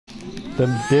The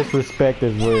disrespect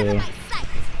is real.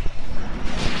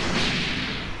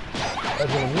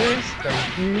 That's a miss.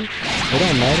 Thank you. It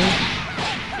don't matter.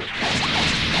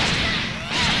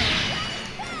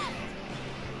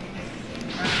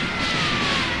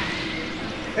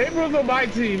 April's on my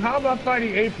team. How am I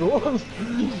fighting April?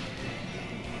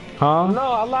 Huh? No,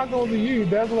 I locked onto you.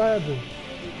 That's what happened.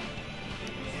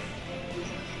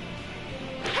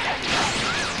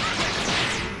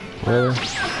 Really?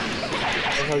 That's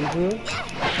how you feel?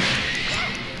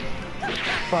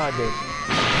 Find it.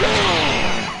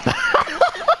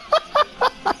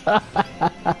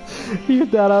 You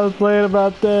thought I was playing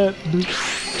about that?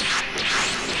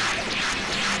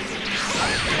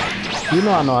 You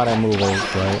know I know how that move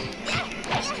works, right?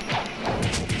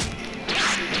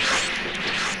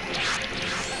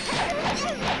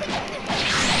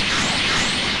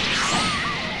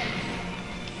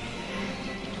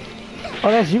 Oh,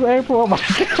 that's you, April? Oh my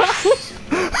gosh!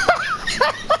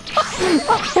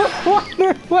 I was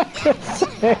wondering, wait a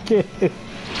second.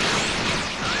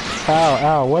 Ow,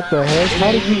 ow, what the heck?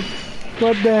 How did you...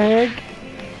 What the heck?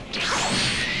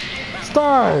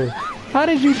 Star! How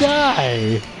did you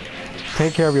die?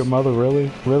 Take care of your mother,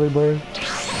 really? Really, bro?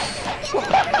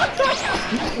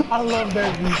 I love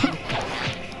that music.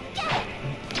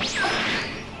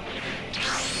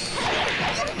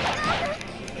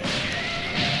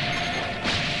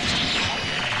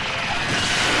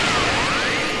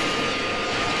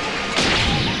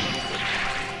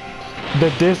 The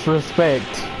disrespect.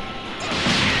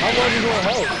 I wasn't gonna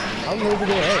help. I'm not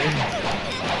gonna help.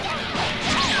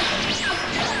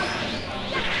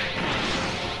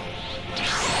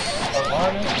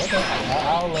 Okay.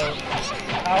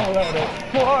 I'll let it.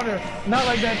 For honor, not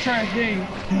like that trash game.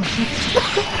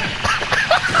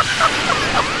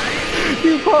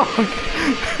 You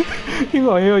punk! You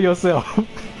gonna heal yourself.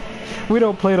 We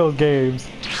don't play those games.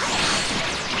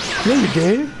 Yeah, you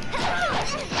did.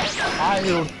 I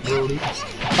healed Brody.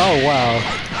 Oh, wow.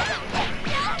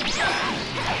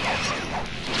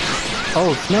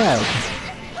 Oh, snap.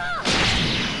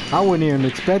 I wasn't even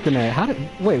expecting that. How did...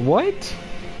 Wait, what?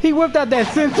 He whipped out that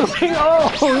sensor ring. Oh,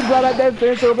 he brought out that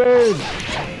sensor ring.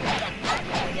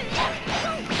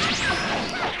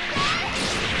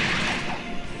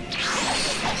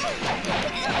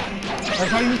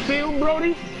 That's how you feel,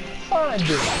 Brody? Find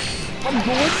it. I'm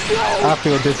going slow. I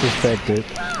feel disrespected.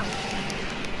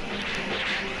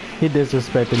 He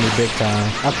disrespected me big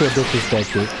time. I feel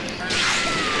disrespected.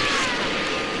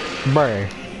 Bruh.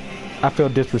 I feel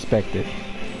disrespected.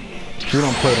 We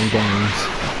don't play them games.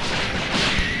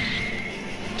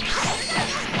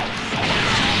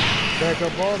 Back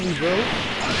up on me, bro.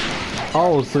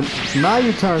 Oh, so now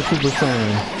you turn Super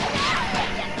Saiyan.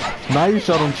 Now you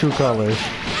show them true colors.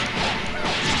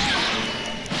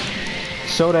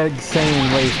 Show that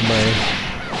Saiyan race, bro.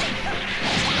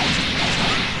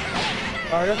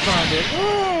 Alright, let's find it.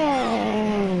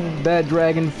 Oh, that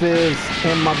dragon fist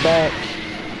in my back.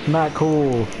 Not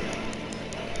cool.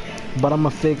 But I'ma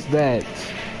fix that.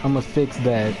 I'ma fix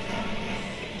that.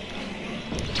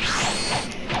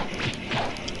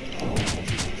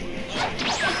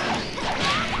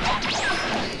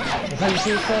 That's how you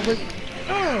feel, Fabric?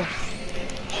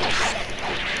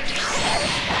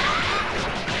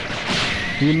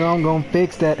 You know I'm gonna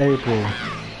fix that, April.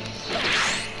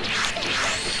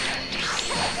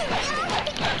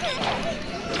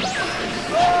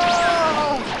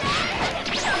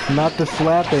 Not the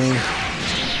slapping.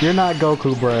 You're not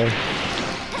Goku, bruh.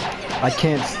 I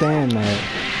can't stand that.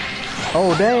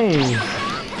 Oh, dang.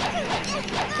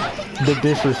 The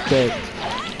disrespect.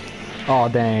 Oh,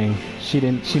 dang. She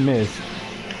missed.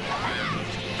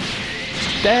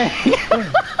 Dang.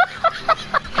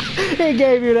 He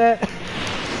gave you that.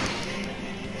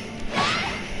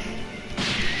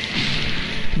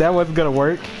 That wasn't gonna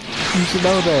work. You should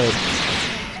know that.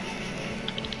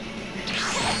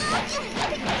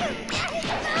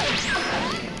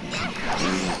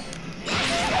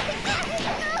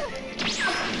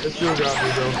 It still got me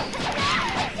though.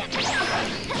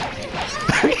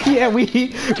 Yeah, we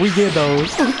get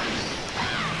those.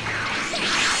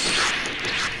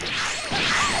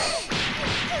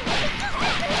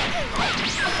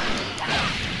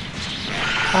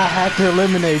 I had to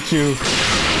eliminate you.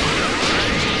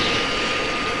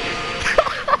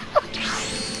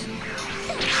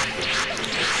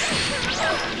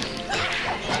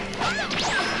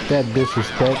 That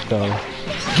disrespect though.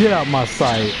 Get out my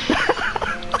sight.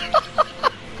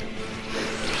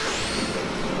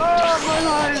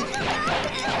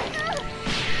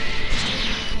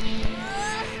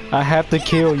 I have to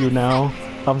kill you now.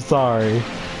 I'm sorry.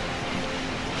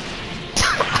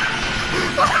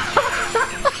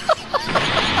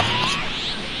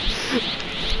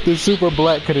 The super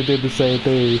black could have did the same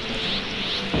thing.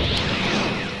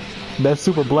 That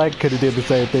super black could have did the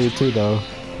same thing too, though.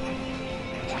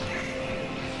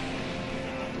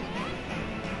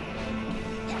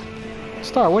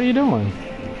 Star, what are you doing?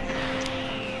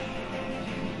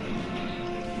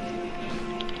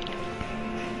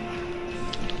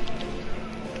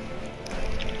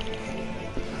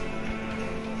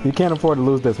 You can't afford to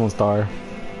lose this one, Star.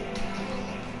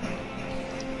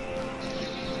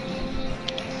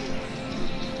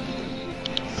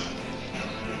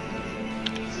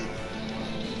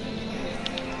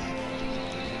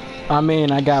 I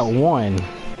mean, I got one.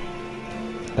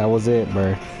 That was it,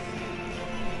 bro.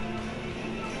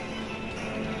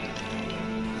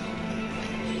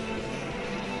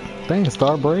 Dang,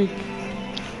 Star break.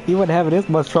 You wouldn't have this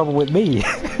much trouble with me.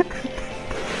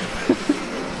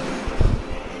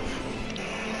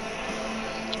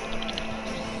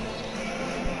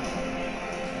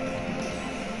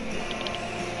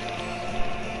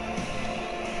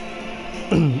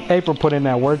 April put in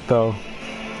that work though.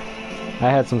 I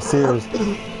had some serious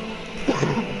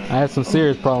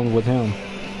problems with him.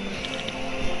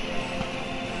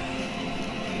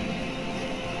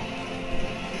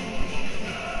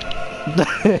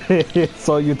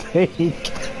 So you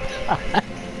think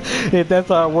if that's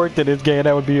how it worked in this game,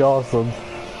 that would be awesome.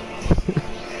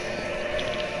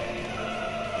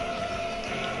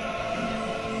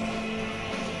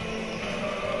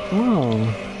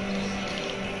 Oh,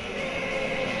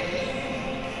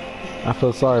 I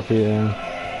feel sorry for you.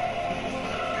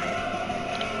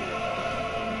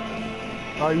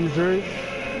 Are you serious?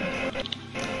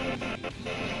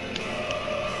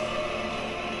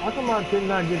 How come I did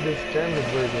not get this standard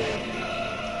version?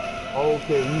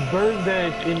 Okay, you bird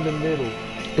dash in the middle.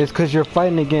 It's cause you're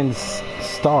fighting against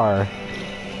Star.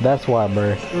 That's why,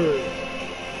 bro. True.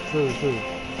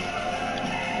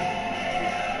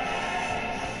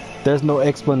 There's no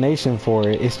explanation for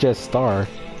it. It's just Star.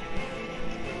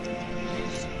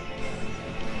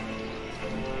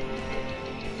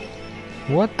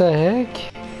 What the heck?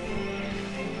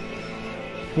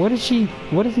 What is he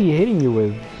hitting you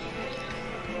with?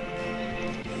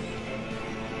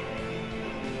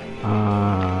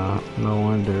 No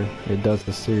wonder. It does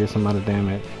a serious amount of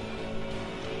damage.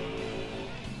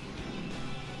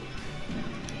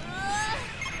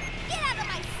 Get out of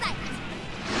my sight!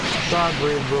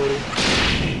 Sorry, Brody.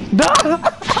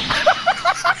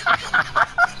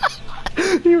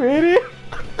 You idiot!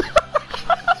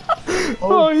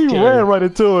 Oh, he ran right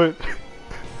into it.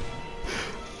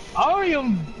 I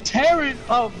am tearing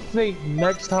up Fate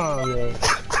next time, yo.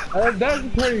 That's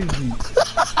crazy.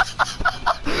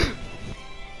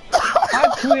 I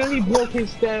clearly broke his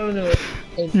stamina.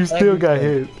 You still got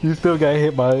hit. You still got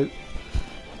hit by it.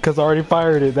 Cause I already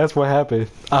fired it. That's what happened.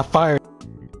 I fired.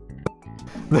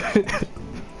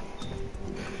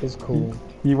 It's cool.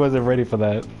 You wasn't ready for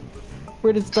that.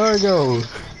 Where did Star go?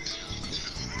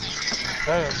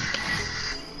 Damn.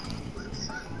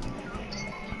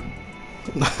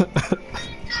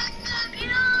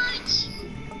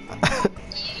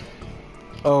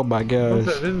 Oh my gosh.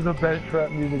 This is the best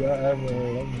trap music I ever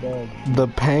heard. I'm done. The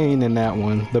pain in that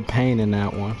one. The pain in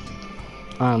that one.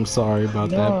 I'm sorry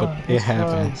about that, but it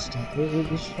happened.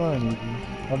 It's fun.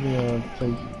 I mean,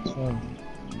 it's fun.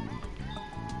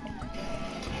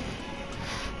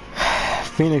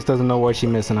 Phoenix doesn't know what she's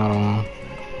missing out on.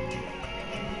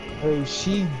 Hey,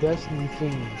 she Destiny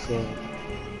thing, so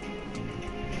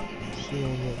she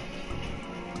don't know.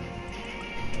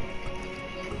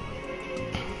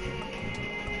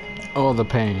 Oh, the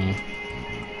pain.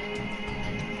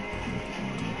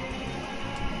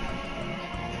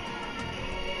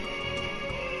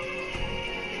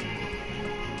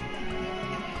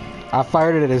 I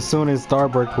fired it as soon as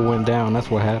Starbreaker went down. That's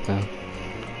what happened.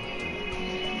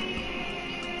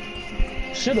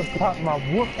 Should have popped my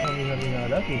whoop on me every now.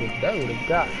 That would have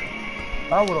got.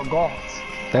 I would have golfed.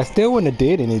 That still wouldn't have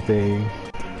did anything.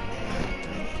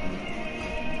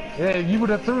 Yeah, if you would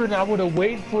have threw it, I would have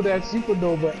waited for that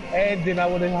supernova, and then I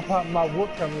would have popped my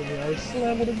whoop coming in. I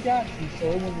still would have got you, so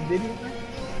it wouldn't have did anything.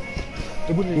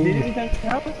 It wouldn't have did anything to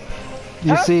happen.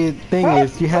 You see, the thing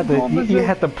is, you had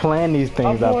to plan these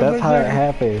things out. That's how it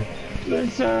happened.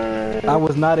 Listen. I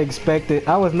was not expecting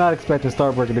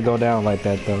Starbreaker to go down like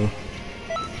that though.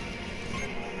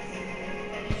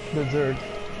 Berserk.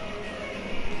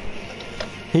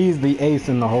 He's the ace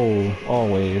in the hole,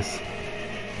 always.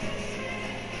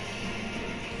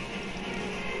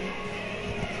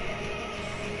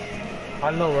 I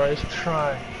know, right? It's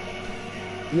trying.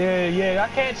 Yeah.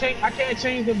 I can't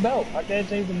change the belt. So. I'm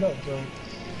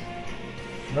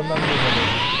not doing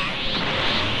that.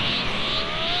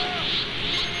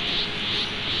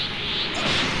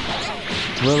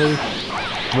 Really?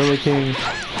 Really, King?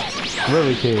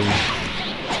 Really, King?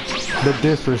 The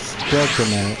disrespect in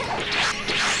that.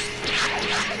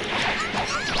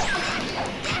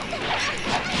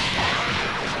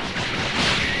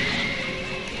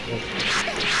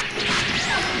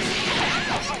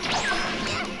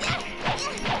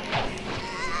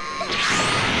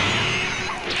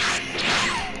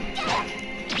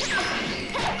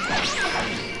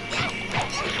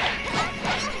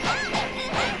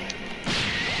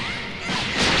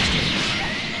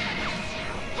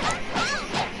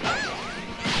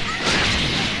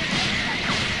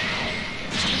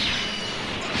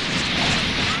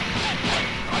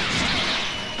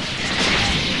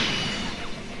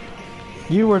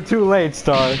 You were too late,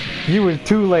 Star. You were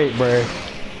too late, bruh.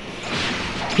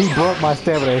 He broke my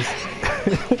stamina.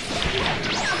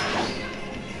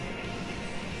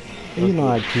 You know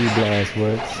how Key Blast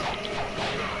works.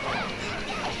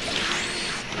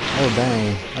 Oh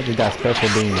dang, I just got special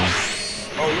beam.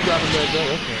 Oh, you got him that gun,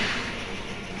 okay.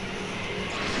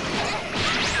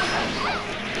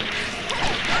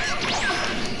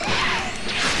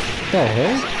 What the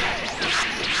heck?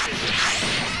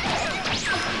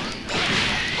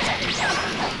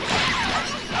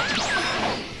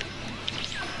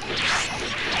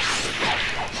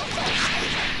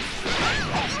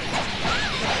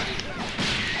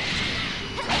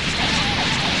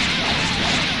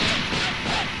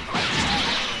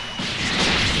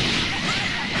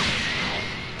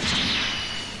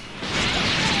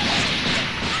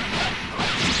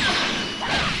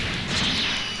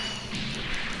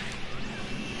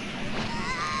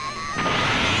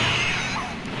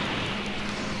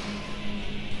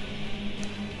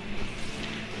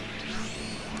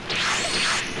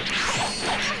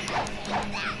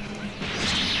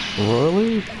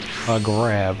 Really? A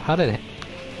grab. How did it?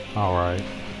 Alright.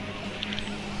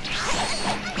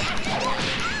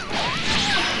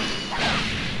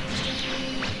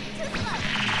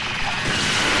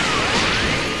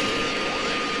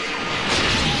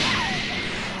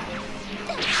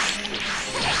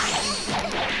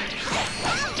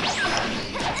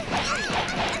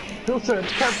 He'll say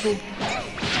capsule.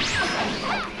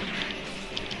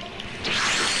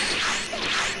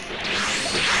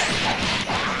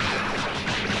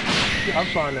 I'll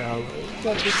find out.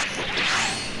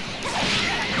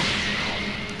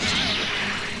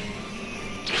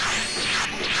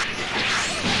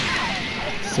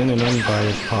 Send an invite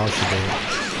if possible.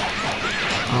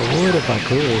 I would if I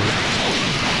could.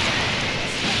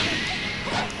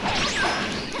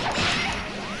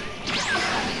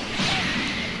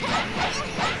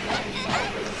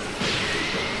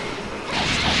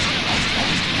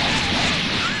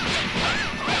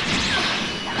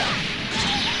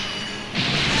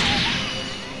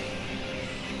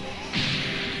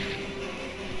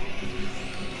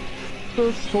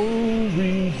 The soul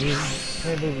regions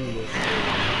everywhere.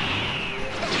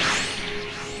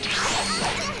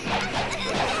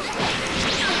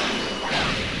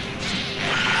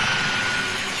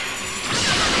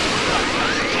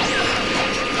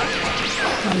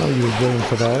 I know you was waiting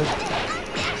for that.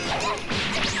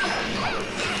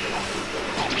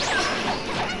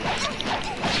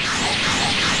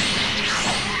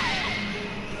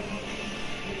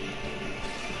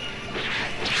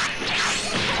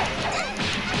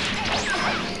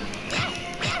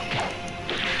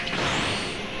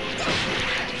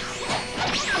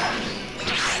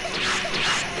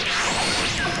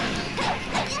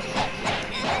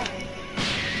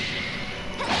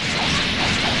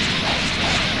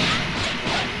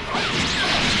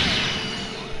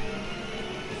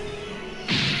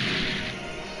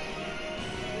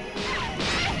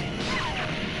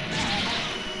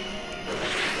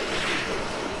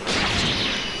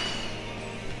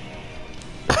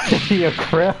 You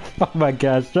crap! Oh my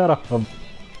gosh, shut up! Crap,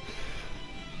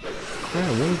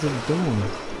 what is it doing?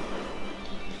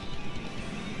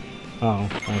 Oh,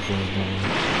 that's what it's doing.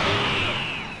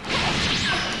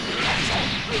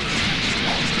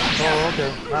 Oh,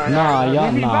 okay. Right, nah,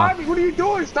 y'all we nah. reviving. What are you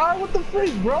doing, Star? What the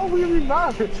freak, bro? We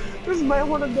reviving. This man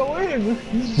wanna go in.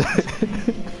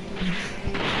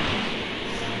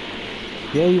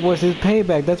 Yeah, he wants his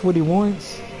payback. That's what he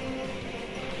wants.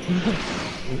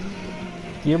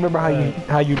 You remember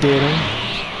how you did him?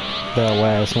 The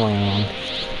last round.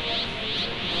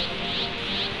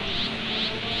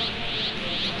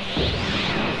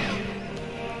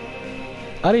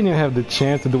 I didn't even have the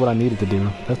chance to do what I needed to do.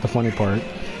 That's the funny part.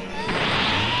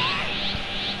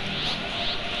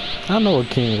 I know what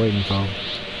King waiting for.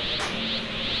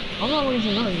 I'm not waiting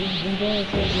for nothing. Just been going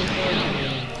for this.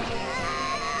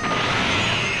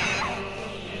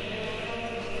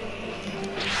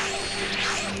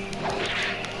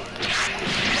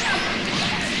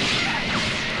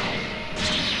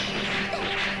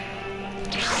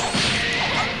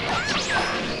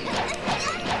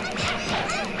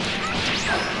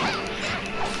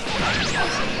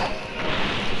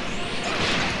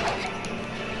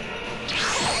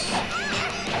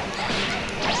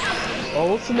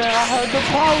 snap, I heard the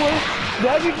power.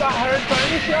 That means I heard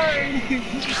thunder shine.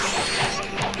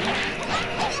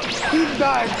 He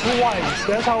died twice.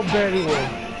 That's how bad it was.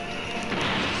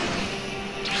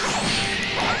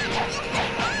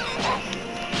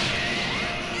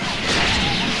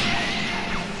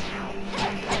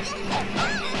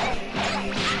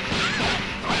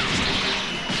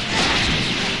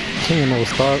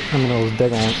 Those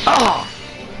daggone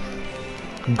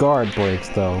guard breaks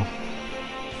though.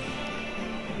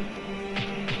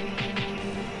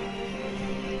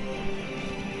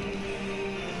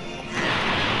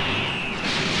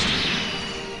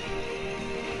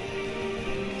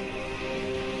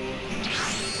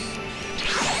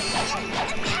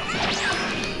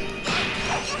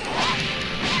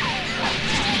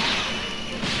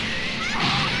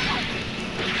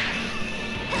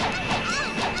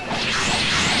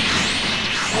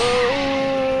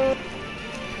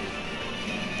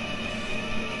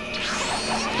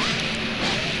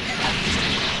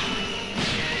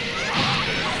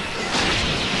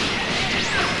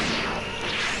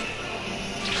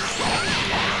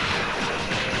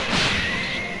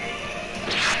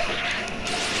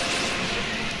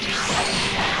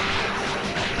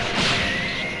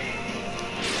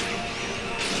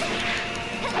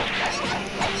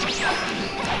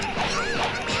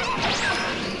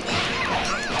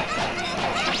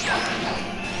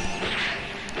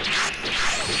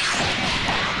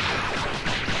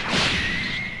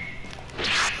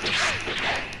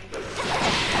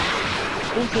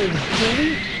 Is it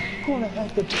really gonna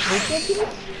have to take up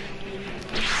this?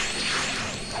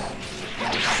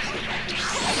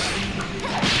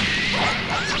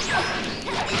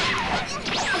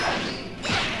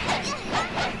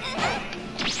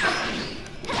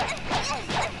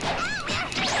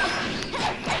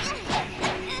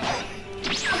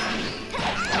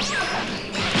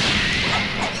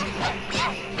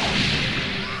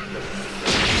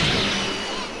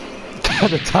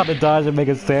 The top to dodge and make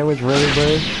a sandwich, really,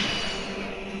 bird?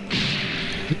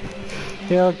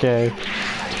 Yeah, okay.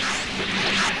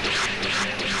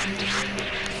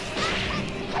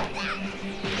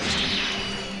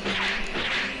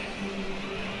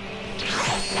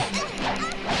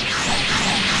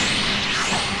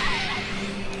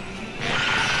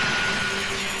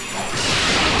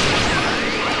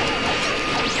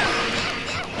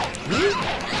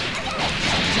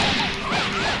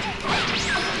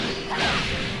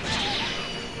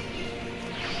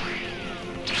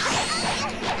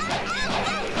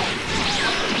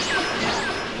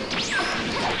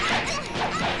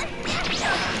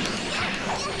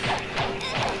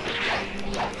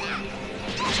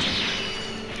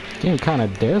 Getting kind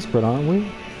of desperate, aren't we?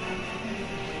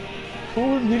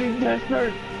 Who's getting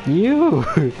desperate? You!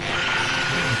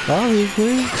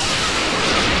 Obviously.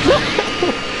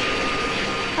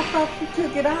 I thought you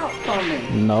took it out from me.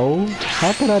 No.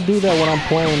 How could I do that when I'm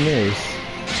playing this?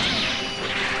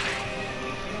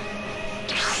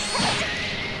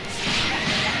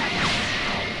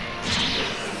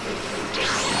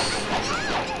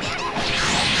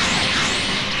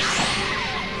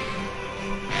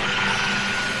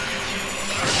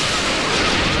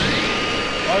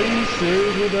 Are you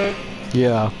serious with that?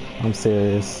 Yeah, I'm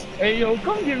serious. Hey yo,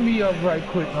 come get me up right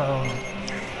quick.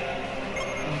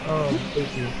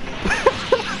 Thank you.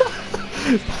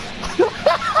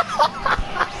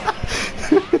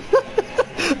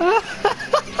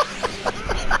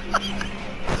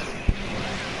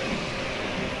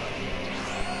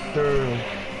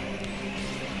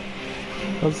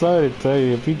 I'm sorry to tell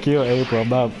you, if you kill April,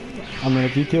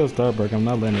 if you kill Starbuck, I'm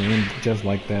not letting it end just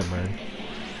like that, bro.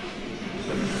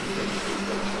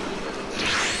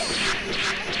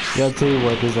 That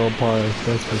teamwork is on par,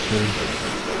 that's for sure.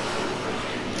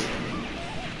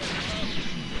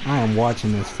 I am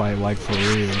watching this fight like for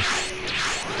real.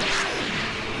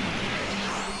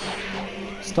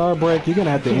 Starbreak, you're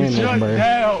gonna have to end this,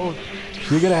 bro.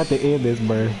 You're gonna have to end this,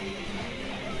 bro.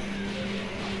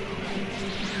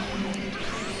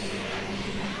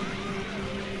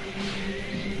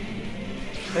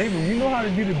 Hey, but you know how to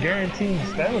do the guaranteed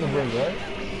stamina break, right?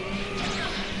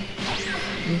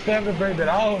 The stamina break that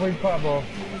I always pop off.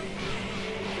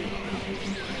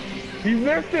 You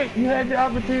missed it! You had the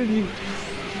opportunity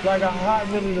like a hot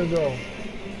minute ago.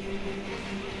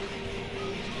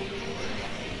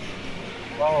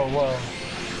 Oh, wow.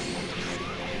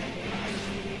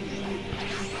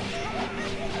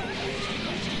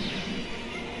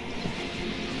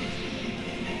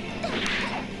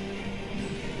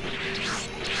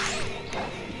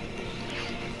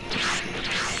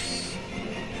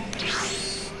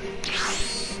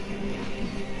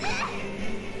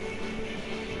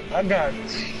 I got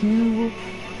two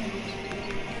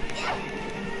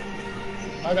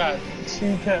I got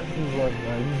 2 capsules right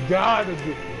now. You gotta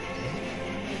get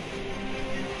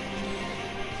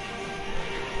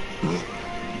this.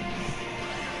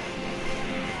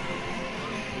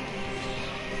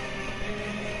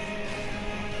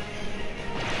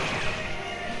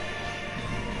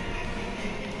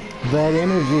 That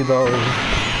energy though.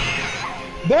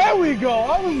 There we go.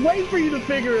 I was waiting for you to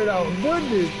figure it out.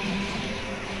 Goodness.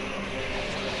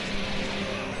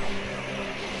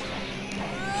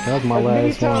 That was my As many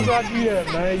last one. times I do that,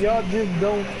 man. Y'all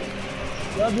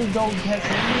just don't catch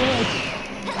me.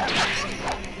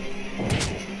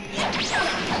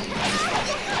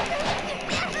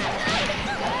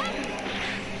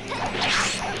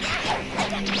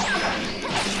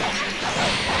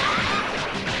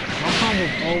 My problem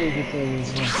is always the same as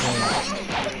my friend.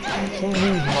 Some of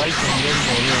these lights and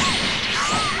windows.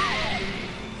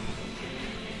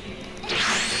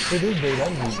 It is big,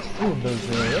 I'm just ooh, those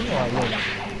there. That's why I love it.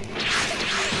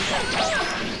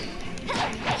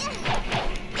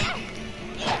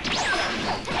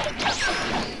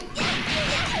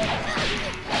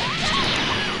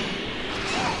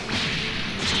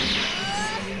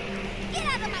 Get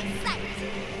out of my sight!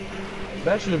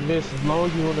 That should have missed as long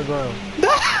as you on the ground.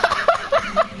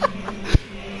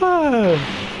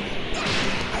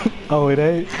 Oh, it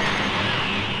ain't.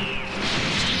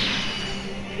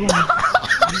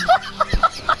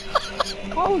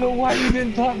 I don't know why you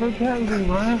didn't talk no penalty,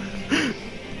 man.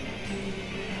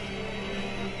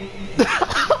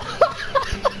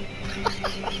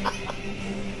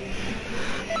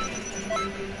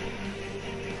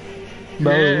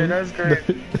 No. Yeah, that's great.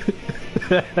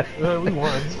 We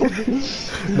won.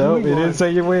 No, We it won. didn't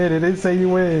say you win. It didn't say you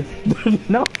win.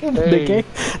 No, Hey.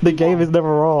 the game is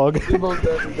never wrong. We both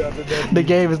definitely got the W. The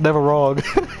game is never wrong.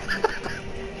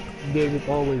 Game is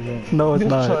always wrong. No, it's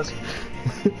not. Trust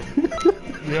me.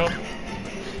 Yep.